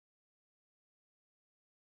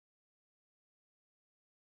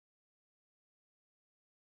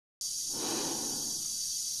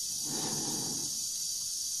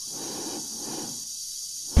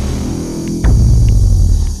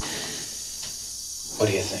What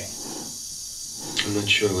do you think? I'm not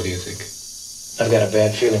sure. What do you think? I've got a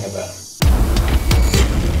bad feeling about him.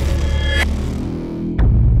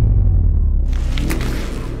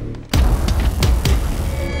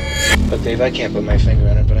 Look, Dave, I can't put my finger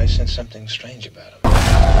on it, but I sense something strange about him.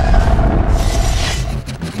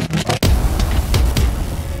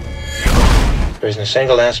 There isn't a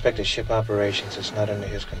single aspect of ship operations that's not under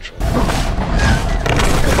his control.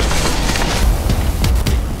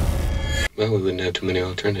 Well, we wouldn't have too many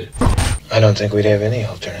alternatives. I don't think we'd have any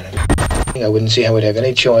alternative. I wouldn't see how we'd have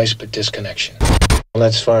any choice but disconnection. Well,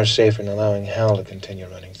 that's far safer than allowing Hal to continue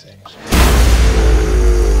running things.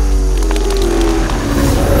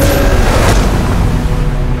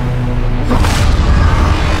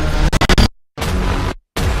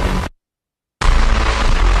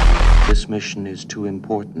 This mission is too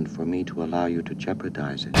important for me to allow you to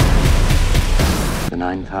jeopardize it. The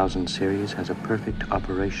 9000 series has a perfect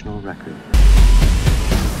operational record.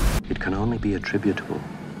 It can only be attributable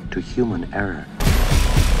to human error.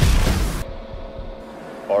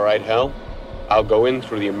 All right, Hal. I'll go in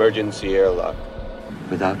through the emergency airlock.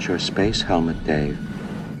 Without your space helmet, Dave,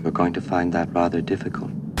 we're going to find that rather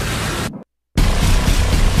difficult.